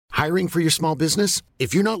Hiring for your small business?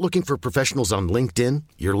 If you're not looking for professionals on LinkedIn,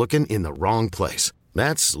 you're looking in the wrong place.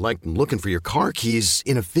 That's like looking for your car keys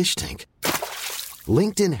in a fish tank.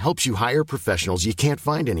 LinkedIn helps you hire professionals you can't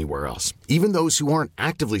find anywhere else, even those who aren't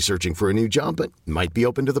actively searching for a new job but might be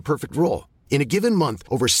open to the perfect role. In a given month,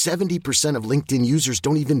 over 70% of LinkedIn users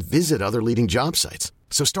don't even visit other leading job sites.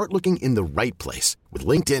 So start looking in the right place. With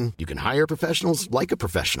LinkedIn, you can hire professionals like a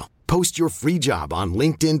professional. Post your free job on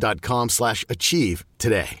linkedin.com/achieve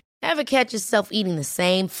today. Ever catch yourself eating the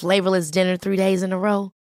same flavorless dinner 3 days in a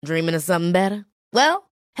row? Dreaming of something better?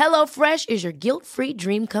 Well, HelloFresh is your guilt-free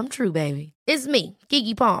dream come true, baby. It's me,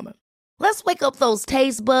 Keke Palmer. Let's wake up those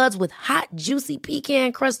taste buds with hot, juicy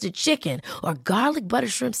pecan-crusted chicken or garlic butter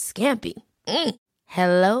shrimp scampi.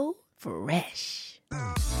 Hello Fresh.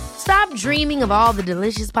 Stop dreaming of all the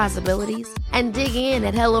delicious possibilities and dig in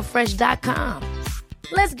at HelloFresh.com.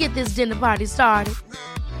 Let's get this dinner party started.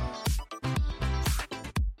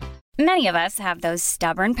 Many of us have those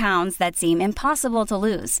stubborn pounds that seem impossible to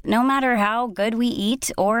lose, no matter how good we eat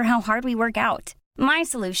or how hard we work out. My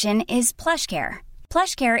solution is PlushCare.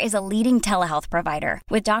 PlushCare is a leading telehealth provider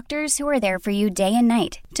with doctors who are there for you day and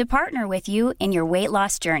night to partner with you in your weight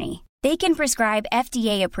loss journey. They can prescribe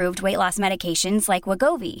FDA-approved weight loss medications like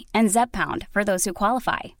Wegovy and Zepbound for those who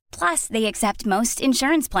qualify. Plus, they accept most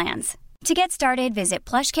insurance plans. To get started, visit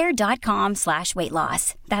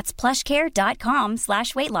plushcare.com/weightloss. That's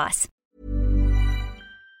plushcare.com/weightloss.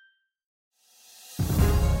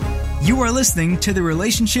 You are listening to the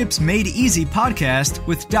Relationships Made Easy podcast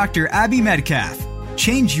with Dr. Abby Medcalf.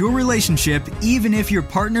 Change your relationship even if your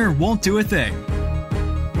partner won't do a thing.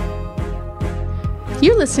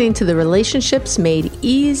 You're listening to the Relationships Made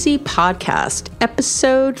Easy podcast,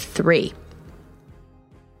 episode 3.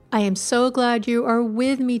 I am so glad you are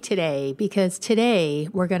with me today because today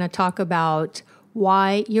we're going to talk about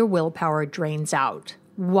why your willpower drains out,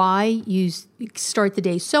 why you start the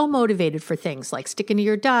day so motivated for things like sticking to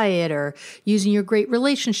your diet or using your great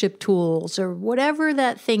relationship tools or whatever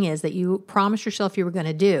that thing is that you promised yourself you were going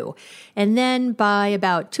to do. And then by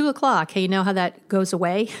about 2 o'clock, hey, you know how that goes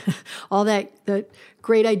away? All the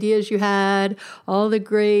great ideas you had, all the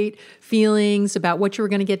great feelings about what you were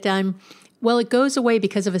going to get done. Well, it goes away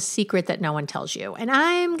because of a secret that no one tells you. And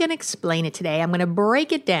I'm going to explain it today. I'm going to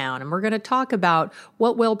break it down and we're going to talk about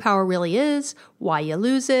what willpower really is, why you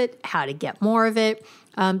lose it, how to get more of it.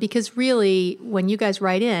 Because really, when you guys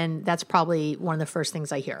write in, that's probably one of the first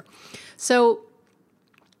things I hear. So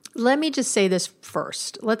let me just say this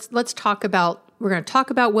first. Let's talk about, we're going to talk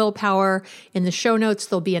about willpower. In the show notes,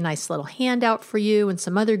 there'll be a nice little handout for you and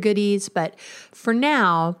some other goodies. But for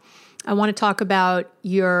now, I want to talk about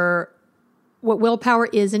what willpower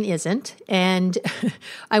is and isn't. And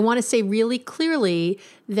I want to say really clearly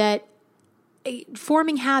that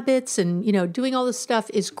forming habits and, doing all this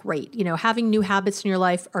stuff is great. Having new habits in your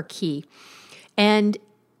life are key.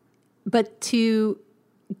 But to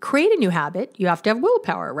create a new habit, you have to have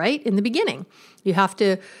willpower, right? In the beginning, you have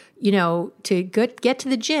to, to get to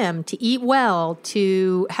the gym, to eat well,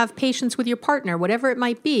 to have patience with your partner, whatever it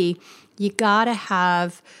might be, you got to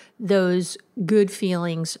have those good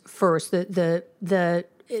feelings first, the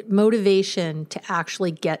motivation to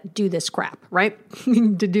actually do this crap, right?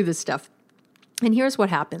 To do this stuff. And here's what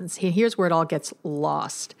happens. Here's where it all gets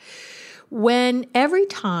lost. Every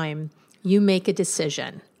time you make a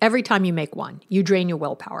decision, every time you make one, you drain your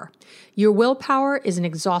willpower. Your willpower is an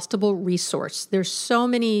exhaustible resource. There's so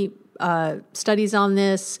many studies on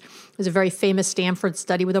this. There's a very famous Stanford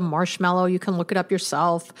study with a marshmallow. You can look it up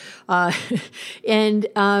yourself. And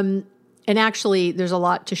actually, there's a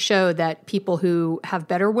lot to show that people who have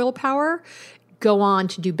better willpower go on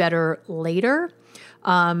to do better later.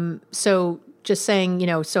 So just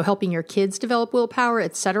saying, so helping your kids develop willpower,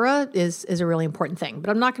 et cetera, is a really important thing. But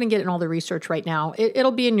I'm not going to get in all the research right now.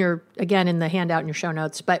 It'll be in the handout in your show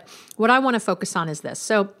notes. But what I want to focus on is this.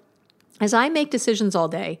 So as I make decisions all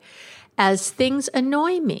day, as things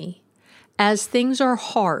annoy me, as things are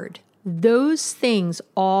hard, those things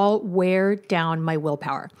all wear down my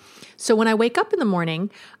willpower. So when I wake up in the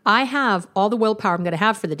morning, I have all the willpower I'm going to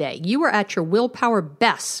have for the day. You are at your willpower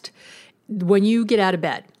best when you get out of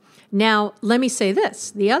bed. Now, let me say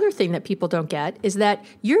this. The other thing that people don't get is that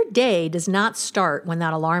your day does not start when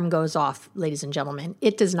that alarm goes off, ladies and gentlemen.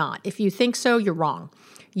 It does not. If you think so, you're wrong.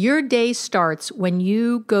 Your day starts when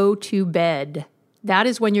you go to bed. That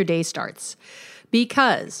is when your day starts.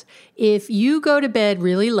 Because if you go to bed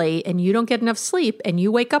really late and you don't get enough sleep and you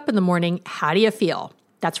wake up in the morning, how do you feel?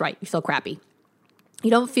 That's right, you feel crappy.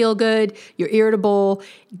 You don't feel good, you're irritable.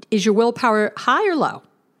 Is your willpower high or low?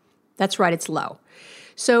 That's right, it's low.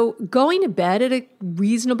 So going to bed at a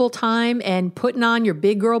reasonable time and putting on your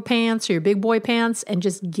big girl pants or your big boy pants and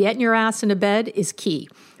just getting your ass into bed is key.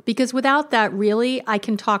 Because without that, really, I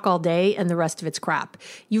can talk all day and the rest of it's crap.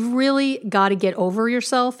 You've really got to get over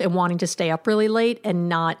yourself and wanting to stay up really late and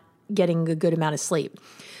not getting a good amount of sleep.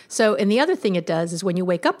 So, and the other thing it does is when you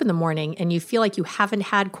wake up in the morning and you feel like you haven't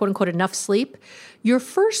had quote unquote enough sleep, your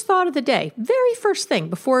first thought of the day, very first thing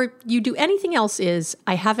before you do anything else is,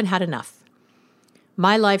 I haven't had enough.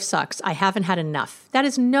 My life sucks. I haven't had enough. That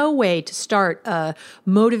is no way to start a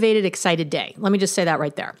motivated, excited day. Let me just say that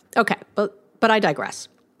right there. Okay, but I digress.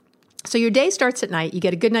 So your day starts at night, you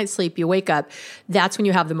get a good night's sleep, you wake up, that's when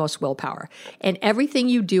you have the most willpower. And everything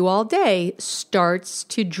you do all day starts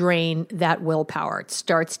to drain that willpower. It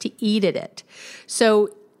starts to eat at it. So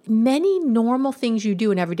many normal things you do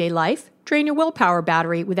in everyday life drain your willpower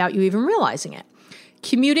battery without you even realizing it.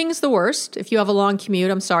 Commuting is the worst. If you have a long commute,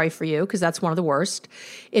 I'm sorry for you because that's one of the worst.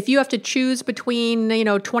 If you have to choose between,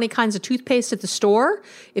 20 kinds of toothpaste at the store,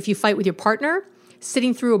 if you fight with your partner,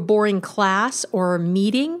 sitting through a boring class or a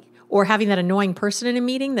meeting, or having that annoying person in a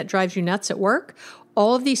meeting that drives you nuts at work,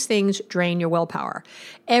 all of these things drain your willpower.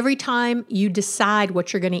 Every time you decide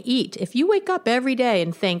what you're going to eat, if you wake up every day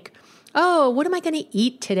and think, oh, what am I going to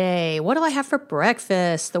eat today? What do I have for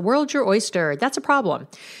breakfast? The world's your oyster. That's a problem.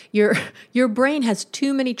 Your brain has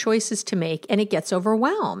too many choices to make and it gets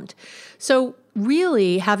overwhelmed. So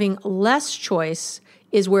really having less choice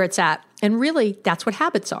is where it's at. And really that's what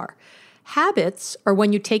habits are. Habits are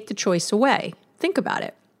when you take the choice away. Think about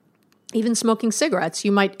it. Even smoking cigarettes,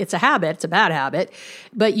 it's a habit, it's a bad habit,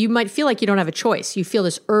 but you might feel like you don't have a choice. You feel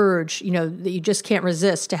this urge, that you just can't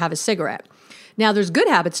resist to have a cigarette. Now, there's good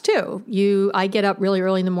habits too. I get up really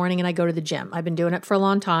early in the morning and I go to the gym. I've been doing it for a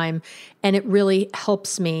long time and it really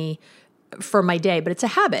helps me for my day, but it's a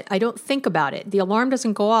habit. I don't think about it. The alarm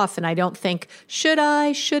doesn't go off and I don't think, should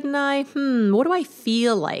I, shouldn't I? What do I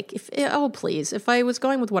feel like? Please. If I was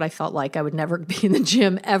going with what I felt like, I would never be in the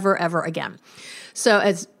gym ever again. So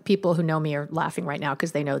as people who know me are laughing right now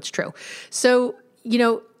because they know it's true. So,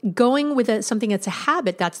 going with something that's a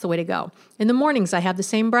habit, that's the way to go. In the mornings, I have the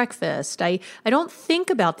same breakfast. I don't think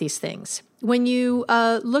about these things. When you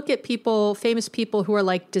look at famous people who are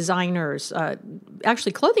like designers,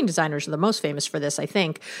 actually clothing designers are the most famous for this, I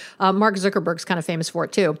think. Mark Zuckerberg's kind of famous for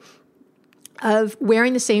it too, of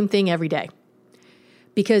wearing the same thing every day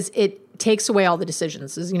because it takes away all the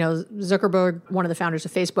decisions. Zuckerberg, one of the founders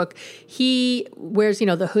of Facebook, he wears,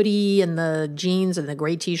 the hoodie and the jeans and the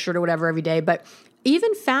gray t-shirt or whatever every day, but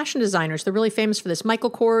even fashion designers, they're really famous for this.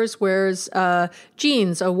 Michael Kors wears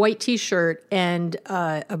jeans, a white t-shirt, and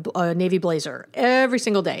a navy blazer every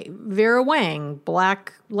single day. Vera Wang,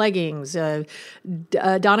 black leggings.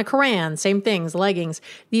 Donna Karan, same things, leggings.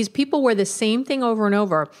 These people wear the same thing over and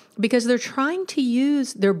over because they're trying to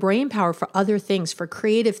use their brain power for other things, for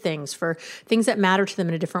creative things, for things that matter to them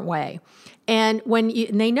in a different way. And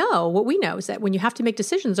they know, what we know is that when you have to make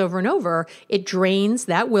decisions over and over, it drains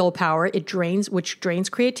that willpower, which drains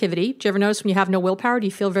creativity. Do you ever notice when you have no willpower, do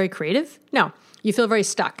you feel very creative? No, you feel very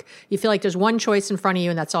stuck. You feel like there's one choice in front of you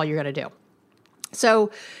and that's all you're going to do.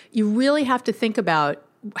 So you really have to think about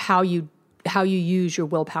how you use your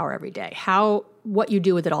willpower every day, what you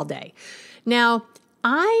do with it all day. Now,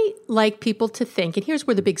 I like people to think, and here's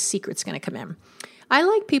where the big secret's going to come in. I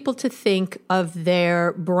like people to think of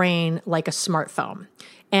their brain like a smartphone.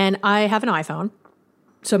 And I have an iPhone,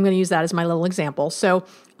 so I'm going to use that as my little example. So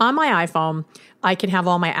on my iPhone, I can have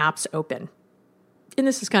all my apps open. And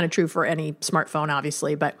this is kind of true for any smartphone,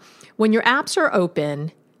 obviously. But when your apps are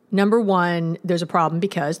open, number one, there's a problem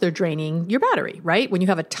because they're draining your battery, right? When you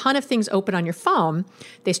have a ton of things open on your phone,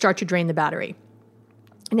 they start to drain the battery.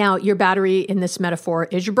 Now, your battery in this metaphor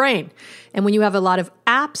is your brain. And when you have a lot of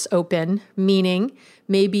apps open, meaning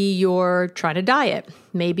maybe you're trying to diet,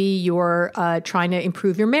 maybe you're trying to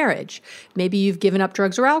improve your marriage, maybe you've given up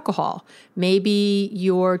drugs or alcohol, maybe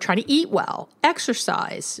you're trying to eat well,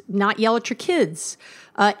 exercise, not yell at your kids,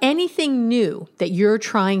 anything new that you're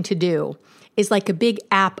trying to do is like a big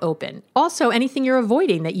app open. Also, anything you're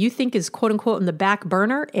avoiding that you think is quote unquote in the back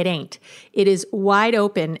burner, it ain't. It is wide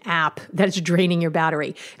open app that's draining your battery.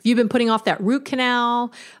 If you've been putting off that root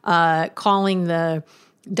canal, calling the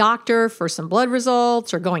doctor for some blood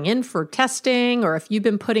results or going in for testing, or if you've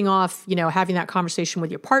been putting off, having that conversation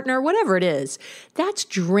with your partner, whatever it is, that's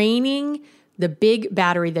draining the big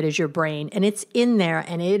battery that is your brain, and it's in there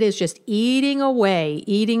and it is just eating away,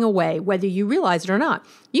 whether you realize it or not.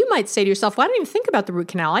 You might say to yourself, well, I don't even think about the root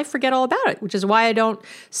canal. I forget all about it, which is why I don't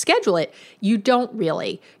schedule it. You don't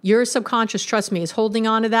really. Your subconscious, trust me, is holding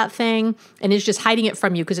on to that thing and is just hiding it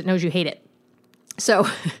from you because it knows you hate it. So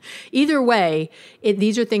either way,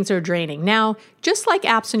 these are things that are draining. Now, just like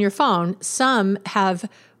apps on your phone, some have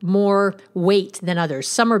more weight than others.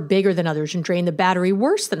 Some are bigger than others and drain the battery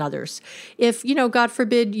worse than others. If, God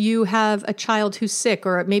forbid, you have a child who's sick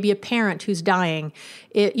or maybe a parent who's dying,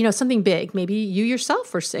 something big, maybe you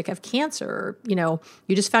yourself are sick, have cancer, or,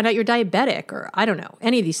 you just found out you're diabetic, or I don't know,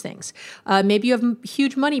 any of these things. Maybe you have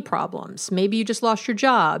huge money problems. Maybe you just lost your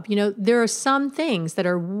job. There are some things that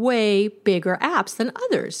are way bigger apps than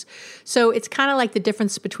others. So it's kind of like the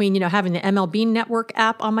difference between, having the MLB Network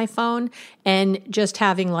app on my phone and just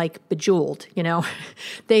having like Bejeweled,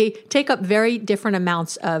 they take up very different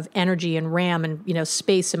amounts of energy and RAM and,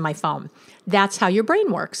 space in my phone. That's how your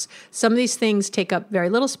brain works. Some of these things take up very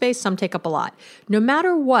little space, some take up a lot. No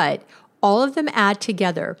matter what, all of them add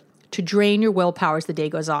together to drain your willpower as the day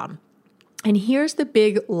goes on. And here's the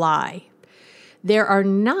big lie. There are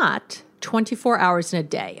not 24 hours in a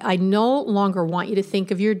day. I no longer want you to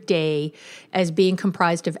think of your day as being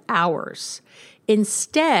comprised of hours.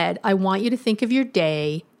 Instead, I want you to think of your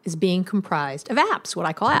day as being comprised of apps, what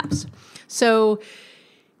I call apps. So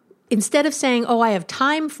instead of saying, I have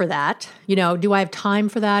time for that, do I have time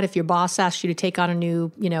for that if your boss asks you to take on a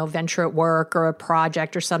new, venture at work or a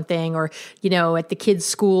project or something, or, at the kids'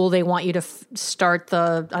 school, they want you to start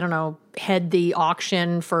head the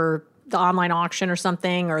auction for the online auction or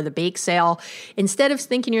something, or the bake sale. Instead of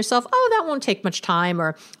thinking to yourself, that won't take much time,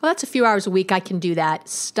 or, that's a few hours a week, I can do that.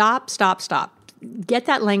 Stop. Get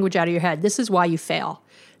that language out of your head. This is why you fail.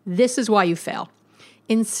 This is why you fail.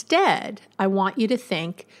 Instead, I want you to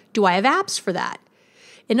think, do I have apps for that?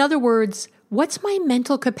 In other words, what's my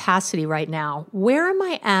mental capacity right now? Where am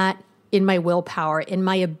I at in my willpower, in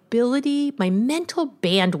my ability, my mental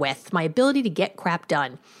bandwidth, my ability to get crap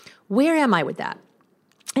done? Where am I with that?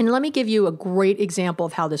 And let me give you a great example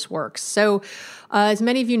of how this works. So, as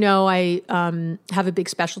many of you know, I have a big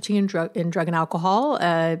specialty in drug and alcohol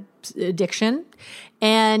addiction,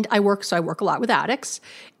 and I work a lot with addicts.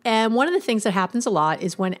 And one of the things that happens a lot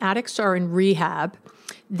is when addicts are in rehab,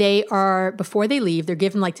 before they leave, they're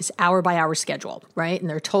given like this hour-by-hour schedule, right? And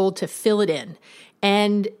they're told to fill it in.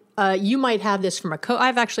 And you might have this from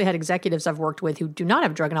I've actually had executives I've worked with who do not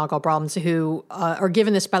have drug and alcohol problems who are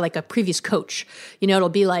given this by like a previous coach. It'll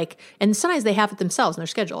be like, and sometimes they have it themselves in their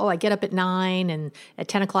schedule. I get up at 9 and at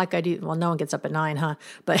 10 o'clock I do, well, no one gets up at 9, huh?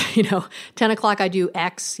 But, 10 o'clock I do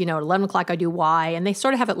X, at 11 o'clock I do Y, and they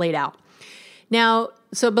sort of have it laid out. Now,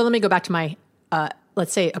 but let me go back to my,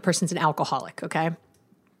 let's say a person's an alcoholic, okay?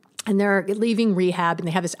 And they're leaving rehab and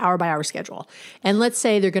they have this hour-by-hour schedule. And let's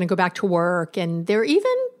say they're going to go back to work and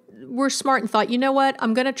we're smart and thought, you know what,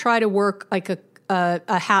 I'm going to try to work like a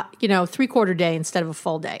 3/4 day instead of a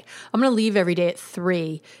full day. I'm going to leave every day at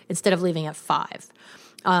 3 instead of leaving at 5.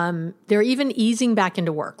 They're even easing back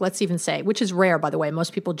into work, let's even say, which is rare, by the way.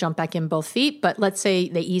 Most people jump back in both feet, but let's say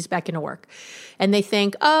they ease back into work. And they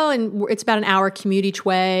think, and it's about an hour commute each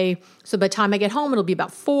way. So by the time I get home, it'll be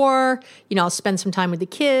about 4. I'll spend some time with the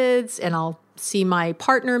kids and I'll see my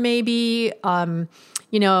partner maybe.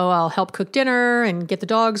 I'll help cook dinner and get the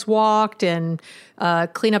dogs walked and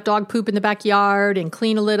clean up dog poop in the backyard and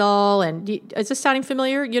clean a little. And is this sounding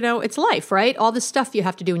familiar? It's life, right? All the stuff you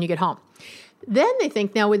have to do when you get home. Then they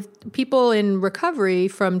think now with people in recovery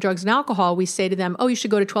from drugs and alcohol, we say to them, you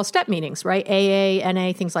should go to 12-step meetings, right? AA,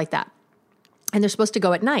 NA, things like that. And they're supposed to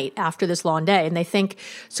go at night after this long day. And they think,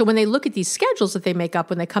 so when they look at these schedules that they make up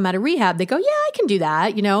when they come out of rehab, they go, yeah, I can do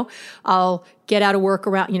that. I'll get out of work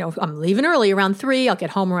around, I'm leaving early around 3. I'll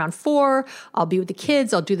get home around 4. I'll be with the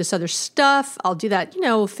kids. I'll do this other stuff. I'll do that,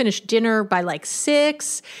 finish dinner by like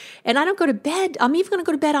 6. And I don't go to bed. I'm even going to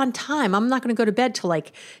go to bed on time. I'm not going to go to bed till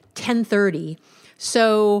like 10:30.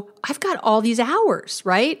 So I've got all these hours,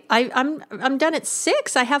 right? I'm done at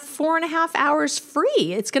 6. I have 4.5 hours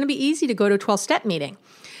free. It's going to be easy to go to a 12-step meeting.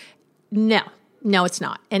 No, it's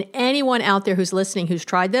not. And anyone out there who's listening who's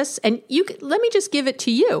tried this, and let me just give it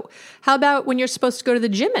to you. How about when you're supposed to go to the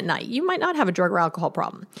gym at night? You might not have a drug or alcohol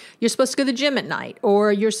problem. You're supposed to go to the gym at night,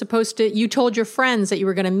 or you told your friends that you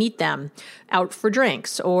were going to meet them out for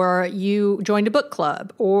drinks, or you joined a book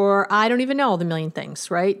club, or I don't even know, the million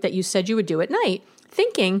things, right, that you said you would do at night,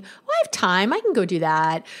 thinking, I have time, I can go do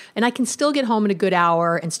that, and I can still get home in a good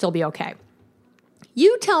hour and still be okay.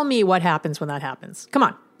 You tell me what happens when that happens. Come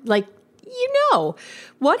on,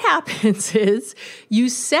 what happens is you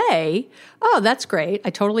say, that's great. I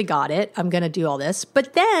totally got it. I'm going to do all this.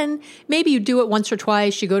 But then maybe you do it once or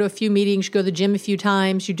twice. You go to a few meetings, you go to the gym a few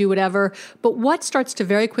times, you do whatever. But what starts to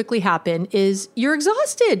very quickly happen is you're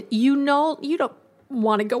exhausted. You don't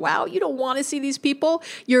want to go out. You don't want to see these people.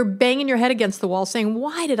 You're banging your head against the wall saying,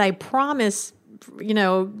 why did I promise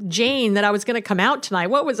Jane that I was going to come out tonight.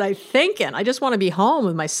 What was I thinking? I just want to be home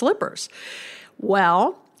with my slippers.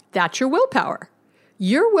 Well, that's your willpower.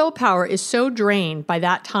 Your willpower is so drained by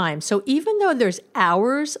that time. So even though there's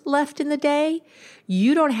hours left in the day,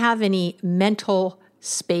 you don't have any mental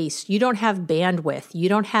space. You don't have bandwidth. You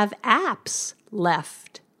don't have apps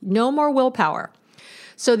left. No more willpower.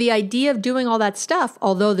 So the idea of doing all that stuff,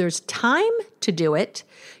 although there's time to do it,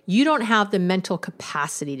 you don't have the mental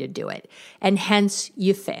capacity to do it. And hence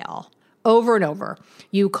you fail over and over.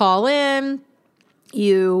 You call in,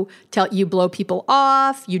 you blow people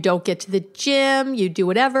off, you don't get to the gym, you do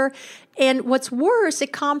whatever. And what's worse,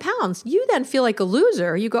 it compounds. You then feel like a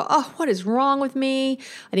loser. You go, oh, what is wrong with me?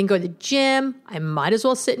 I didn't go to the gym. I might as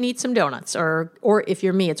well sit and eat some donuts. Or if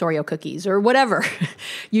you're me, it's Oreo cookies or whatever.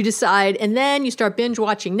 You decide, and then you start binge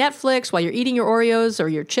watching Netflix while you're eating your Oreos or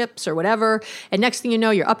your chips or whatever. And next thing you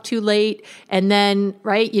know, you're up too late. And then,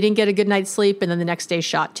 right, you didn't get a good night's sleep, and then the next day's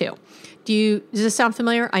shot too. Does this sound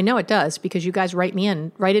familiar? I know it does because you guys write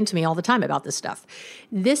into me all the time about this stuff.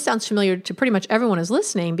 This sounds familiar to pretty much everyone who's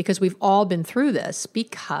listening because we've all been through this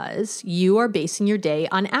because you are basing your day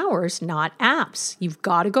on hours, not apps. You've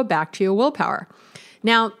got to go back to your willpower.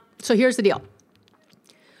 Now, so here's the deal.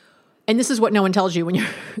 And this is what no one tells you when you're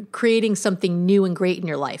creating something new and great in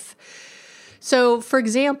your life. So, for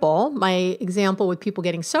example, my example with people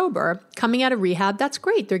getting sober, coming out of rehab, that's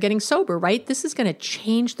great. They're getting sober, right? This is going to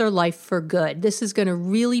change their life for good. This is going to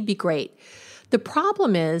really be great. The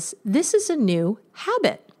problem is this is a new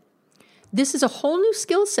habit. This is a whole new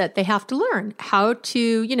skill set they have to learn. How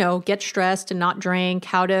to, get stressed and not drink,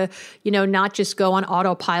 how to, not just go on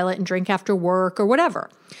autopilot and drink after work or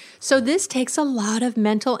whatever. So this takes a lot of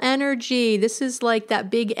mental energy. This is like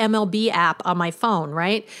that big MLB app on my phone,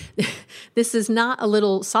 right? This is not a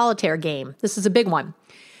little solitaire game. This is a big one.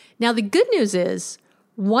 Now, the good news is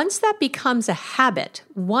once that becomes a habit,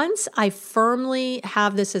 once I firmly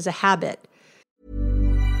have this as a habit.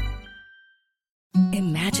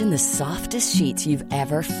 Imagine the softest sheets you've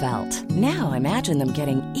ever felt. Now imagine them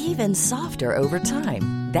getting even softer over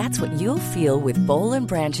time. That's what you'll feel with Boll &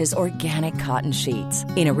 Branch's organic cotton sheets.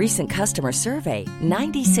 In a recent customer survey,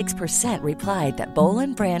 96% replied that Boll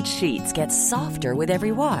 & Branch sheets get softer with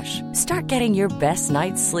every wash. Start getting your best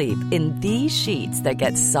night's sleep in these sheets that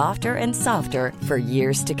get softer and softer for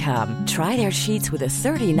years to come. Try their sheets with a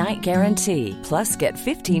 30-night guarantee. Plus, get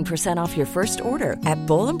 15% off your first order at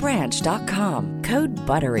bollandbranch.com. Code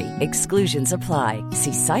BUTTERY. Exclusions apply.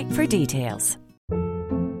 See site for details.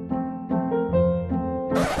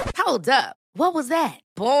 Hold up. What was that?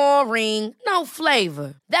 Boring. No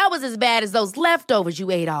flavor. That was as bad as those leftovers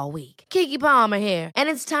you ate all week. Keke Palmer here. And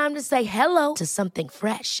it's time to say hello to something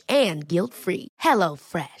fresh and guilt-free. Hello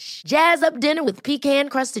Fresh. Jazz up dinner with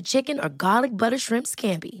pecan-crusted chicken or garlic butter shrimp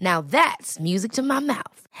scampi. Now that's music to my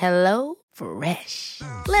mouth. Hello Fresh.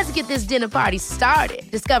 Let's get this dinner party started.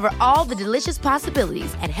 Discover all the delicious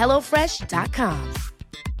possibilities at HelloFresh.com.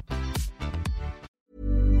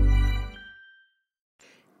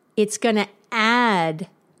 It's going to add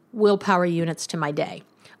willpower units to my day.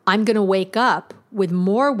 I'm going to wake up with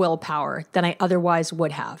more willpower than I otherwise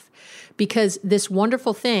would have because this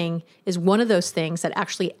wonderful thing is one of those things that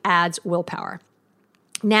actually adds willpower.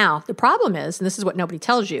 Now, the problem is, and this is what nobody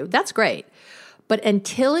tells you, that's great. But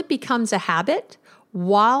until it becomes a habit,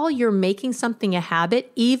 while you're making something a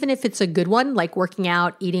habit, even if it's a good one, like working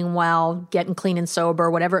out, eating well, getting clean and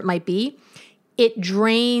sober, whatever it might be, it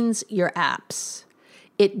drains your apps.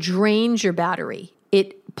 It drains your battery.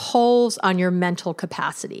 It pulls on your mental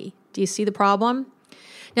capacity. Do you see the problem?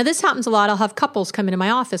 Now, this happens a lot. I'll have couples come into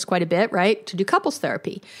my office quite a bit, right, to do couples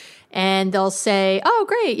therapy. And they'll say, oh,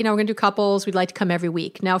 great, we're going to do couples. We'd like to come every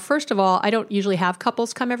week. Now, first of all, I don't usually have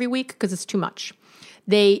couples come every week because it's too much.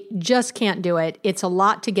 They just can't do it. It's a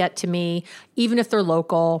lot to get to me, even if they're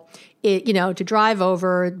local, to drive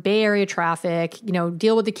over, Bay Area traffic,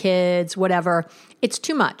 deal with the kids, whatever. It's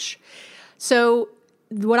too much. So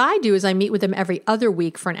what I do is I meet with them every other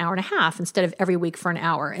week for an hour and a half instead of every week for an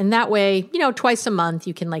hour. And that way, twice a month,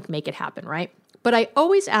 you can make it happen, right? But I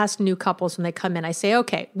always ask new couples when they come in, I say,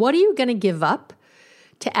 okay, what are you going to give up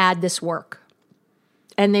to add this work?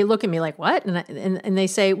 And they look at me like, what? And they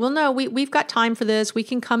say, well, no, we've got time for this. We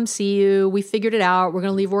can come see you. We figured it out. We're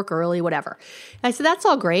going to leave work early, whatever. And I said, that's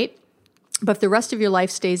all great. But if the rest of your life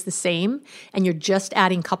stays the same and you're just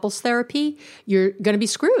adding couples therapy, you're going to be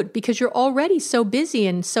screwed because you're already so busy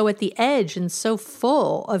and so at the edge and so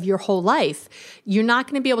full of your whole life. You're not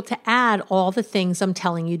going to be able to add all the things I'm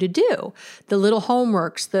telling you to do. The little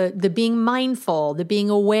homeworks, the being mindful, the being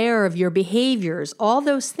aware of your behaviors, all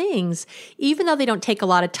those things, even though they don't take a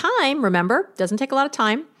lot of time, remember, doesn't take a lot of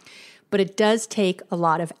time, but it does take a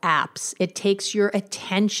lot of apps. It takes your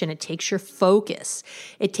attention. It takes your focus.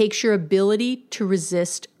 It takes your ability to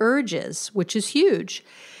resist urges, which is huge.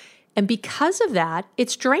 And because of that,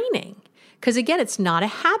 it's draining. Because again, it's not a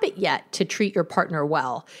habit yet to treat your partner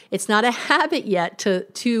well. It's not a habit yet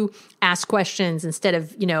to ask questions instead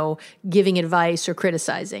of, giving advice or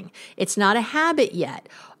criticizing. It's not a habit yet.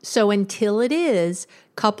 So until it is,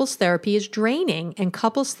 couples therapy is draining. And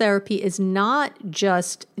couples therapy is not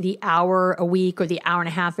just the hour a week or the hour and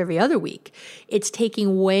a half every other week. It's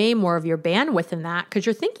taking way more of your bandwidth than that because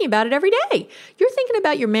you're thinking about it every day. You're thinking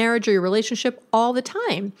about your marriage or your relationship all the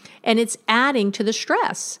time. And it's adding to the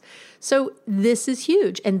stress. So this is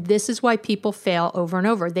huge. And this is why people fail over and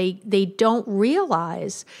over. They don't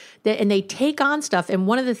realize that, and they take on stuff. And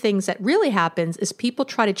one of the things that really happens is people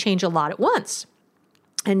try to change a lot at once.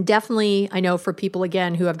 And definitely, I know for people,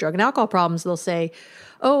 again, who have drug and alcohol problems, they'll say,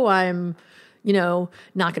 oh, I'm,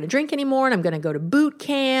 not going to drink anymore, and I'm going to go to boot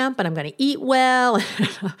camp, and I'm going to eat well.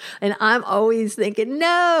 And I'm always thinking,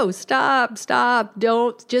 no, stop,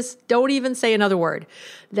 don't even say another word.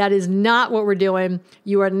 That is not what we're doing.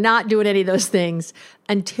 You are not doing any of those things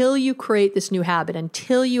until you create this new habit,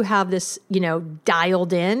 until you have this,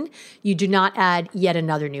 dialed in. You do not add yet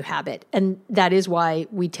another new habit. And that is why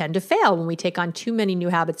we tend to fail when we take on too many new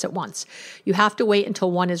habits at once. You have to wait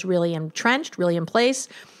until one is really entrenched, really in place.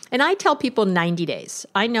 And I tell people 90 days.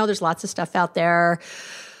 I know there's lots of stuff out there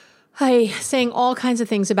saying all kinds of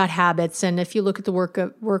things about habits. And if you look at the work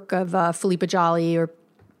of Philippa Joly, or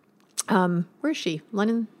where is she?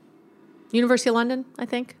 London? University of London, I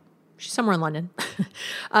think. She's somewhere in London.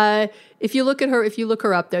 If you look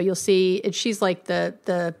her up there, you'll see she's like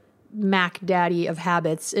the Mac Daddy of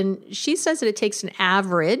habits. And she says that it takes an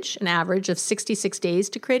average of 66 days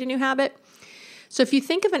to create a new habit. So if you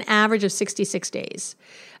think of an average of 66 days,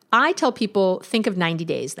 I tell people think of 90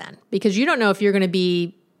 days then, because you don't know if you're going to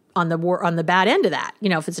be on the bad end of that.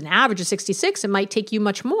 If it's an average of 66, it might take you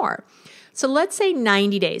much more. So let's say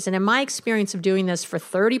 90 days. And in my experience of doing this for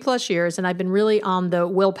 30 plus years, and I've been really on the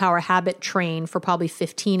willpower habit train for probably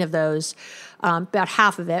 15 of those, about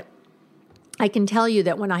half of it, I can tell you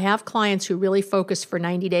that when I have clients who really focus for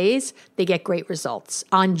 90 days, they get great results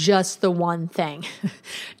on just the one thing,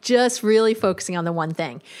 just really focusing on the one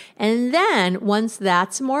thing. And then once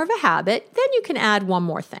that's more of a habit, then you can add one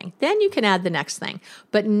more thing. Then you can add the next thing,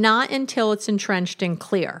 but not until it's entrenched and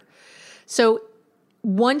clear. So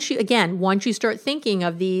once you start thinking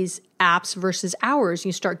of these apps versus hours,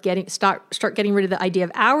 you start getting rid of the idea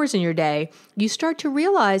of hours in your day, you start to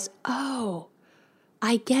realize, oh,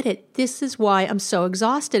 I get it. This is why I'm so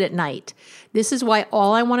exhausted at night. This is why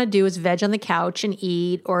all I want to do is veg on the couch and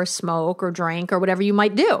eat or smoke or drink or whatever you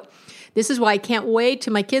might do. This is why I can't wait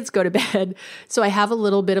till my kids go to bed so I have a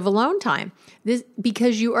little bit of alone time.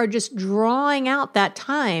 Because you are just drawing out that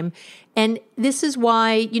time. And this is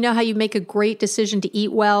why, how you make a great decision to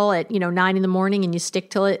eat well at, 9 in the morning and you stick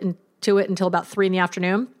to it until about 3 in the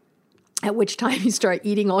afternoon, at which time you start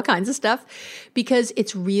eating all kinds of stuff, because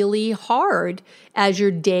it's really hard as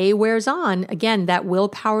your day wears on. Again, that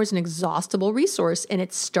willpower is an exhaustible resource and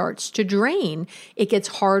it starts to drain. It gets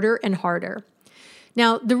harder and harder.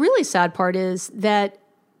 Now, the really sad part is that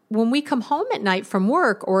when we come home at night from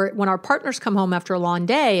work, or when our partners come home after a long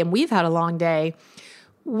day and we've had a long day,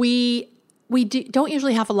 we don't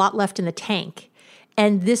usually have a lot left in the tank.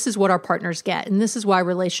 And this is what our partners get. And this is why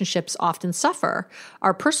relationships often suffer,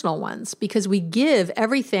 our personal ones, because we give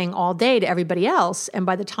everything all day to everybody else. And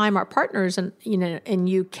by the time our partners by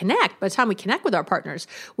the time we connect with our partners,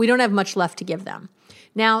 we don't have much left to give them.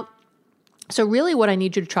 Now, so really what I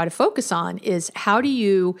need you to try to focus on is, how do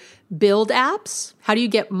you build apps? How do you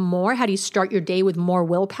get more? How do you start your day with more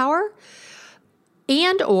willpower?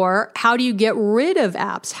 And or how do you get rid of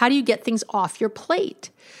apps? How do you get things off your plate?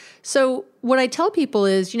 So what I tell people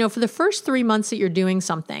is, for the first 3 months that you're doing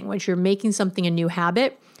something, once you're making something a new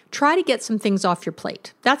habit, try to get some things off your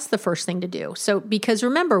plate. That's the first thing to do. So, because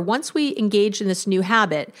remember, once we engage in this new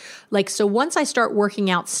habit, once I start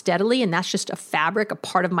working out steadily, and that's just a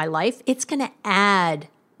part of my life, it's going to add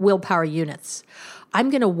willpower units.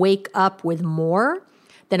 I'm going to wake up with more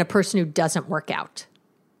than a person who doesn't work out.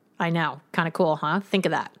 I know, kind of cool, huh? Think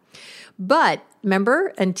of that. But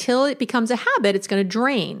remember, until it becomes a habit, it's going to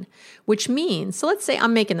drain, which means, so let's say,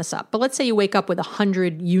 I'm making this up, but let's say you wake up with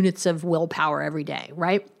 100 units of willpower every day,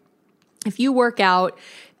 right? If you work out,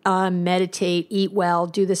 meditate, eat well,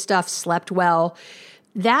 do this stuff, slept well,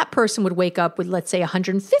 that person would wake up with, let's say,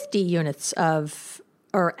 150 units of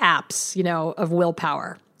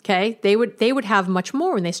willpower. Okay, they would have much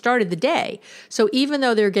more when they started the day. So even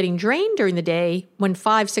though they're getting drained during the day, when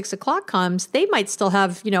 5, 6 o'clock comes, they might still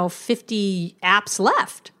have 50 apps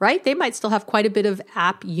left, right? They might still have quite a bit of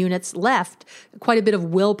app units left, quite a bit of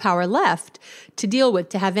willpower left to deal with,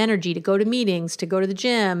 to have energy, to go to meetings, to go to the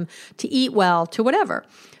gym, to eat well, to whatever.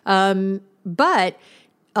 But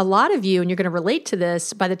a lot of you, and you're going to relate to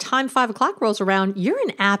this, by the time 5 o'clock rolls around, you're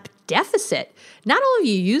in app deficit. Not only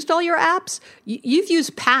have you used all your apps, you've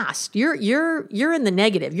used past. You're in the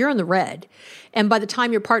negative. You're in the red. And by the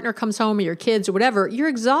time your partner comes home or your kids or whatever, you're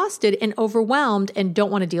exhausted and overwhelmed and don't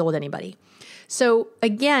want to deal with anybody. So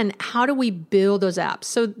again, how do we build those apps?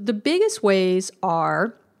 So the biggest ways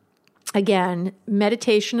are, again,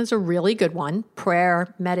 meditation is a really good one.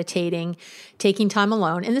 Prayer, meditating, taking time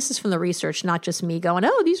alone. And this is from the research, not just me going,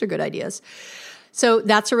 oh, these are good ideas. So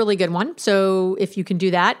that's a really good one. So if you can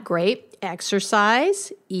do that, great.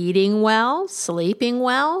 Exercise, eating well, sleeping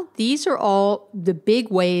well. These are all the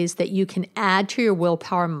big ways that you can add to your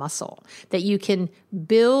willpower muscle, that you can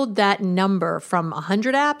build that number from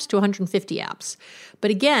 100 apps to 150 apps.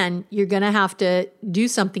 But again, you're going to have to do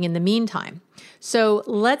something in the meantime. So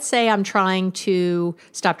let's say I'm trying to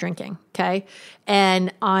stop drinking, okay?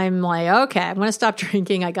 And I'm like, okay, I'm going to stop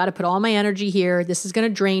drinking. I got to put all my energy here. This is going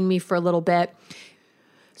to drain me for a little bit.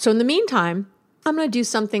 So in the meantime, I'm going to do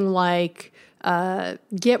something like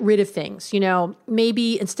get rid of things.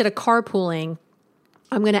 Maybe instead of carpooling,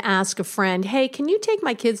 I'm going to ask a friend, hey, can you take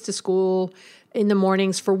my kids to school in the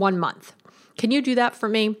mornings for 1 month? Can you do that for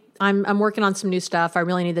me? I'm working on some new stuff. I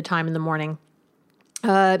really need the time in the morning.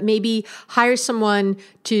 Maybe hire someone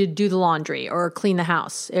to do the laundry or clean the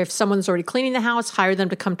house. If someone's already cleaning the house, hire them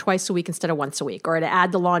to come twice a week instead of once a week, or to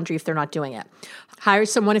add the laundry if they're not doing it. Hire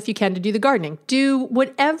someone, if you can, to do the gardening. Do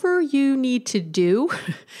whatever you need to do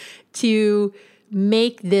to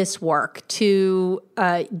make this work, to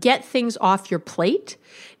get things off your plate.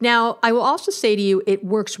 Now, I will also say to you, it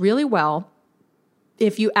works really well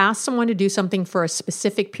if you ask someone to do something for a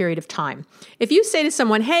specific period of time. If you say to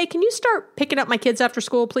someone, hey, can you start picking up my kids after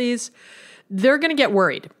school, please? They're going to get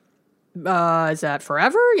worried. Is that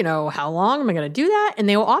forever? How long am I going to do that? And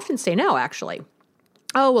they will often say no, actually.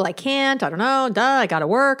 Oh, well, I can't. I don't know. I got to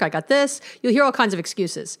work. I got this. You'll hear all kinds of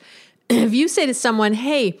excuses. If you say to someone,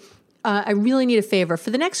 hey, I really need a favor. For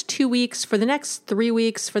the next 2 weeks, for the next 3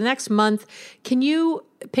 weeks, for the next month, can you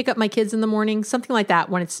pick up my kids in the morning? Something like that.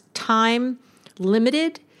 When it's time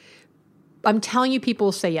limited, I'm telling you, people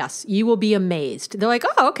will say yes. You will be amazed. They're like,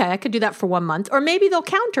 oh, okay, I could do that for 1 month. Or maybe they'll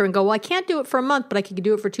counter and go, well, I can't do it for a month, but I could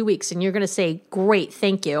do it for 2 weeks. And you're going to say, great,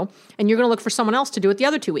 thank you. And you're going to look for someone else to do it the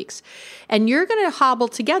other 2 weeks. And you're going to hobble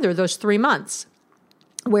together those 3 months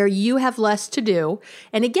where you have less to do.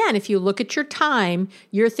 And again, if you look at your time,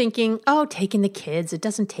 you're thinking, oh, taking the kids, it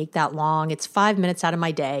doesn't take that long. It's 5 minutes out of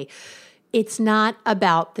my day. It's not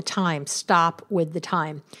about the time. Stop with the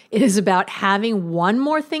time. It is about having one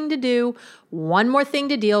more thing to do, one more thing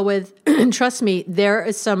to deal with. Trust me, there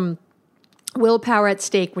is some willpower at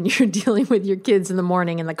stake when you're dealing with your kids in the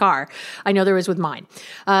morning in the car. I know there is with mine.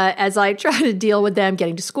 As I try to deal with them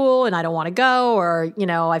getting to school and I don't want to go, or,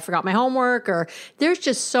 I forgot my homework, or there's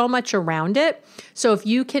just so much around it. So if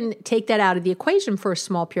you can take that out of the equation for a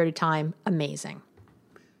small period of time, amazing.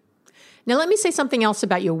 Now, let me say something else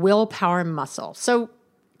about your willpower muscle. So,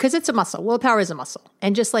 because it's a muscle, willpower is a muscle.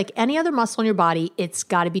 And just like any other muscle in your body, it's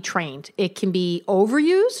got to be trained. It can be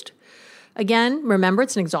overused. Again, remember,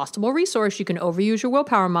 it's an exhaustible resource. You can overuse your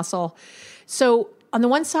willpower muscle. So on the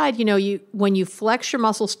one side, when you flex your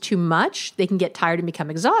muscles too much, they can get tired and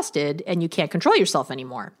become exhausted, and you can't control yourself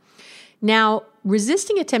anymore. Now,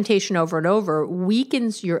 resisting a temptation over and over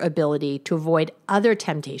weakens your ability to avoid other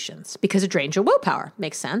temptations because it drains your willpower.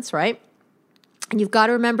 Makes sense, right? And you've got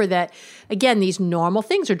to remember that, again, these normal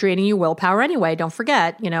things are draining your willpower anyway. Don't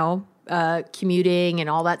forget, commuting and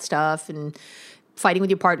all that stuff, and fighting with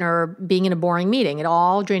your partner, being in a boring meeting. It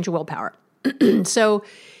all drains your willpower. So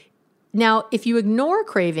now, if you ignore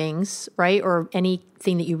cravings, right, or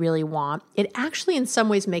anything that you really want, it actually in some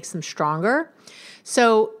ways makes them stronger.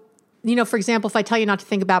 So, for example, if I tell you not to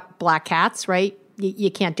think about black cats, right,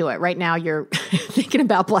 you can't do it. Right now, you're thinking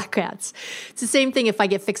about black cats. It's the same thing if I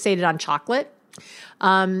get fixated on chocolate.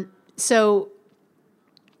 So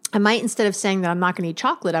I might, instead of saying that I'm not going to eat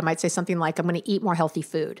chocolate, I might say something like, I'm going to eat more healthy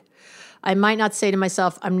food. I might not say to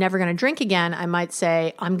myself, I'm never going to drink again. I might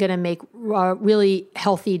say, I'm going to make really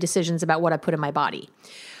healthy decisions about what I put in my body.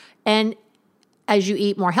 And as you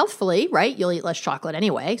eat more healthfully, right, you'll eat less chocolate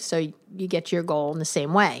anyway. So you get to your goal in the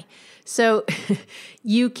same way. So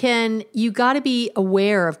you got to be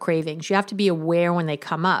aware of cravings. You have to be aware when they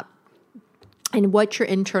come up. and what your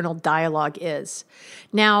internal dialogue is.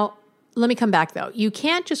 Now, let me come back though. You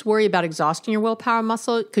can't just worry about exhausting your willpower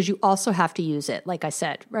muscle because you also have to use it. Like I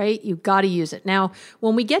said, right? You've got to use it. Now,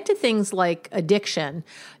 when we get to things like addiction,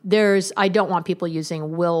 I don't want people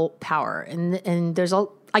using willpower. And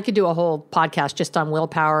I could do a whole podcast just on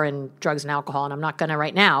willpower and drugs and alcohol, and I'm not going to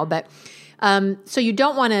right now. But so you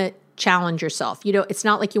don't want to challenge yourself. It's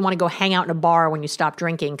not like you want to go hang out in a bar when you stop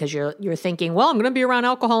drinking because you're thinking, well, I'm going to be around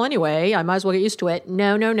alcohol anyway. I might as well get used to it.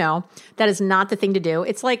 No. That is not the thing to do.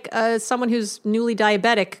 It's like someone who's newly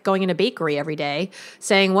diabetic going in a bakery every day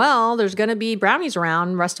saying, well, there's going to be brownies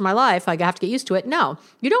around the rest of my life. I have to get used to it. No,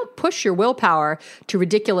 you don't push your willpower to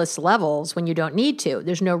ridiculous levels when you don't need to.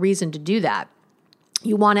 There's no reason to do that.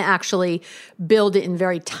 You want to actually build it in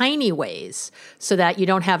very tiny ways so that you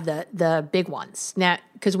don't have the big ones. Now,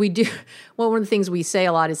 because one of the things we say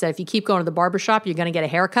a lot is that if you keep going to the barbershop, you're going to get a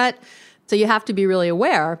haircut. So you have to be really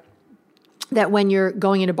aware that when you're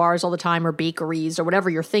going into bars all the time or bakeries or whatever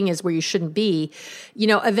your thing is where you shouldn't be,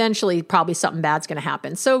 eventually probably something bad's going to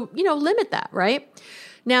happen. So, limit that, right?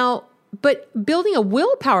 Now, but building a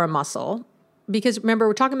willpower muscle, because remember,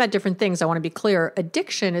 we're talking about different things. I want to be clear.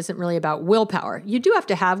 Addiction isn't really about willpower. You do have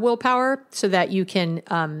to have willpower so that you can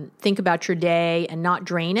think about your day and not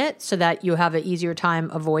drain it so that you have an easier time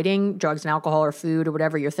avoiding drugs and alcohol or food or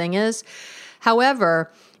whatever your thing is. However,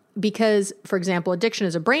 because, for example, addiction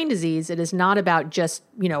is a brain disease, it is not about just,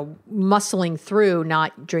 muscling through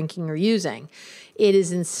not drinking or using. It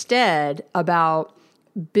is instead about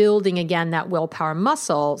building, again, that willpower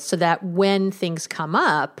muscle so that when things come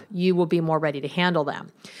up, you will be more ready to handle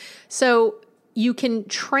them. So you can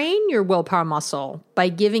train your willpower muscle by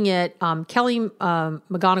giving it, Kelly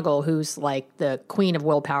McGonigal, who's like the queen of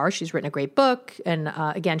willpower. She's written a great book. And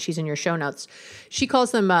again, she's in your show notes. She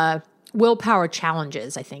calls them willpower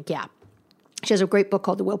challenges, I think. Yeah. She has a great book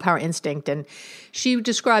called The Willpower Instinct. And she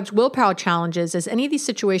describes willpower challenges as any of these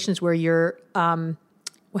situations where you're,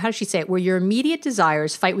 how does she say it? Where your immediate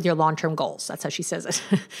desires fight with your long-term goals. That's how she says it.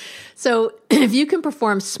 So if you can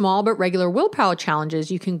perform small but regular willpower challenges,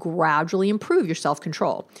 you can gradually improve your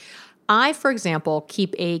self-control. I, for example,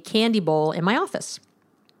 keep a candy bowl in my office.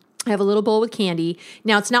 I have a little bowl with candy.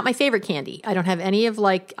 Now, it's not my favorite candy. I don't have any of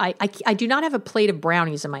I do not have a plate of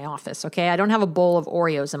brownies in my office, okay? I don't have a bowl of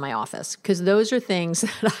Oreos in my office because those are things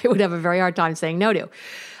that I would have a very hard time saying no to.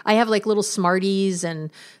 I have like little Smarties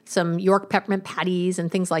and some York peppermint patties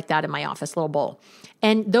and things like that in my office, little bowl.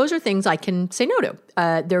 And those are things I can say no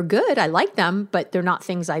to. They're good. I like them, but they're not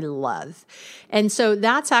things I love. And so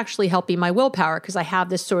that's actually helping my willpower because I have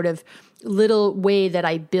this sort of little way that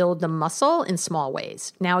I build the muscle in small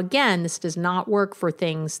ways. Now, again, this does not work for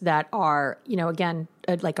things that are, again,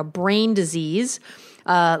 like a brain disease,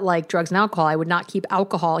 like drugs and alcohol. I would not keep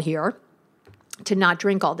alcohol here to not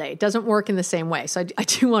drink all day. It doesn't work in the same way. So I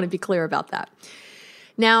do want to be clear about that.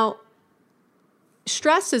 Now,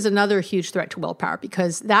 stress is another huge threat to willpower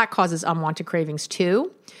because that causes unwanted cravings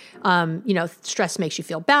too. Stress makes you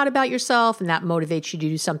feel bad about yourself and that motivates you to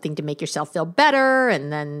do something to make yourself feel better.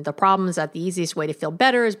 And then the problem is that the easiest way to feel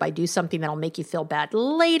better is by do something that'll make you feel bad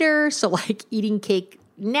later. So like eating cake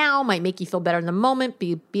now might make you feel better in the moment,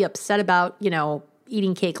 be upset about,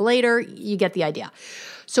 eating cake later. You get the idea.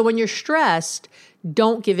 So when you're stressed,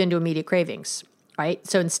 don't give in to immediate cravings, right?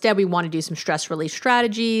 So instead, we want to do some stress relief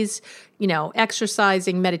strategies,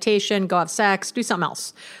 exercising, meditation, go have sex, do something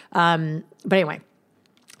else. But anyway,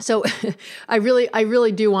 so I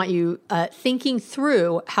really do want you thinking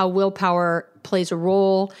through how willpower plays a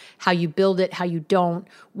role, how you build it, how you don't,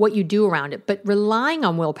 what you do around it. But relying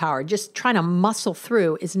on willpower, just trying to muscle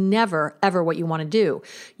through is never, ever what you want to do.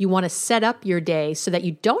 You want to set up your day so that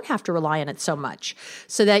you don't have to rely on it so much,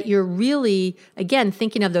 so that you're really, again,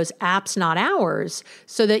 thinking of those apps, not hours,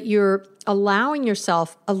 so that you're allowing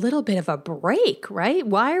yourself a little bit of a break, right?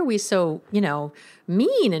 Why are we so,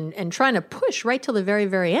 mean and trying to push right till the very,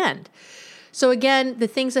 very end? So again, the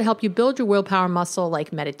things that help you build your willpower muscle,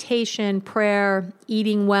 like meditation, prayer,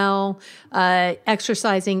 eating well,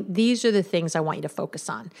 exercising, these are the things I want you to focus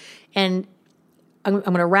on. And I'm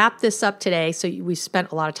going to wrap this up today. So we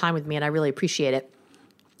spent a lot of time with me and I really appreciate it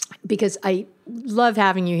because I love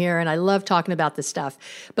having you here and I love talking about this stuff.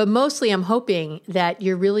 But mostly I'm hoping that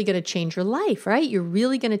you're really going to change your life, right? You're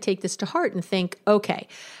really going to take this to heart and think, okay,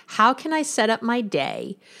 how can I set up my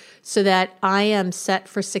day so that I am set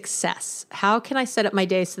for success? How can I set up my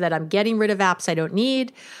day so that I'm getting rid of apps I don't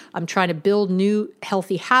need? I'm trying to build new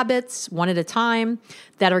healthy habits one at a time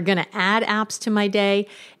that are going to add apps to my day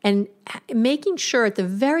and making sure at the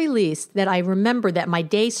very least that I remember that my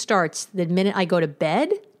day starts the minute I go to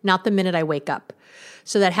bed, not the minute I wake up.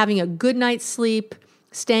 So that having a good night's sleep,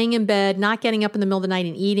 staying in bed, not getting up in the middle of the night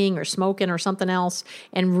and eating or smoking or something else,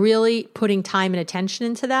 and really putting time and attention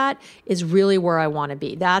into that is really where I want to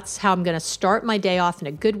be. That's how I'm going to start my day off in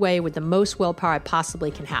a good way with the most willpower I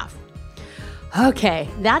possibly can have. Okay,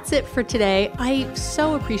 that's it for today. I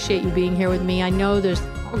so appreciate you being here with me. I know there's,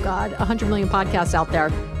 100 million podcasts out there.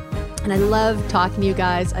 And I love talking to you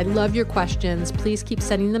guys. I love your questions. Please keep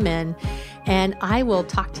sending them in. And I will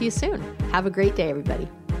talk to you soon. Have a great day, everybody.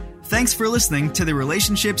 Thanks for listening to the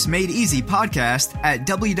Relationships Made Easy podcast at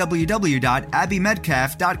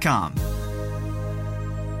www.abbymedcalf.com.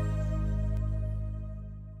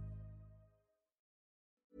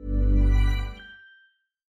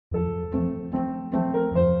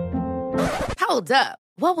 Hold up.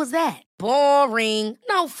 What was that? Boring.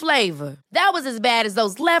 No flavor. That was as bad as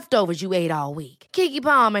those leftovers you ate all week. Keke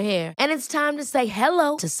Palmer here. And it's time to say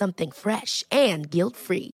hello to something fresh and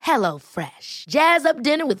guilt-free. Hello Fresh. Jazz up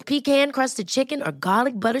dinner with pecan-crusted chicken or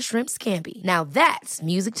garlic butter shrimp scampi. Now that's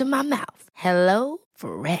music to my mouth. Hello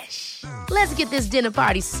Fresh. Let's get this dinner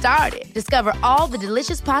party started. Discover all the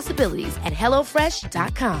delicious possibilities at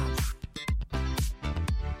HelloFresh.com.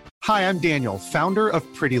 Hi, I'm Daniel, founder of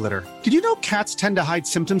Pretty Litter. Did you know cats tend to hide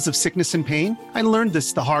symptoms of sickness and pain? I learned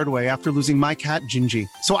this the hard way after losing my cat, Gingy.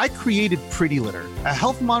 So I created Pretty Litter, a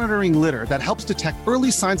health monitoring litter that helps detect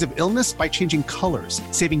early signs of illness by changing colors,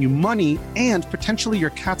 saving you money and potentially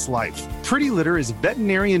your cat's life. Pretty Litter is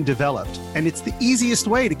veterinarian developed, and it's the easiest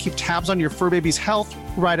way to keep tabs on your fur baby's health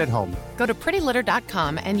right at home. Go to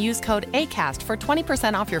prettylitter.com and use code ACAST for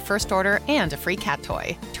 20% off your first order and a free cat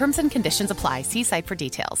toy. Terms and conditions apply. See site for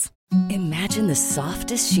details. Imagine the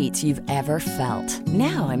softest sheets you've ever felt.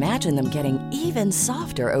 Now imagine them getting even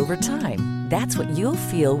softer over time. That's what you'll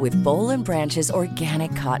feel with Boll & Branch's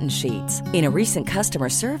organic cotton sheets. In a recent customer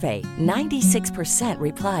survey, 96%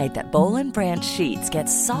 replied that Boll & Branch sheets get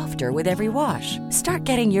softer with every wash. Start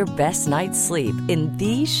getting your best night's sleep in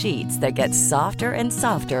these sheets that get softer and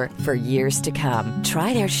softer for years to come.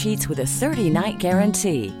 Try their sheets with a 30-night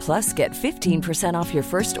guarantee. Plus, get 15% off your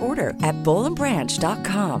first order at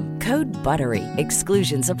bollandbranch.com. Code BUTTERY.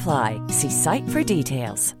 Exclusions apply. See site for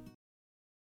details.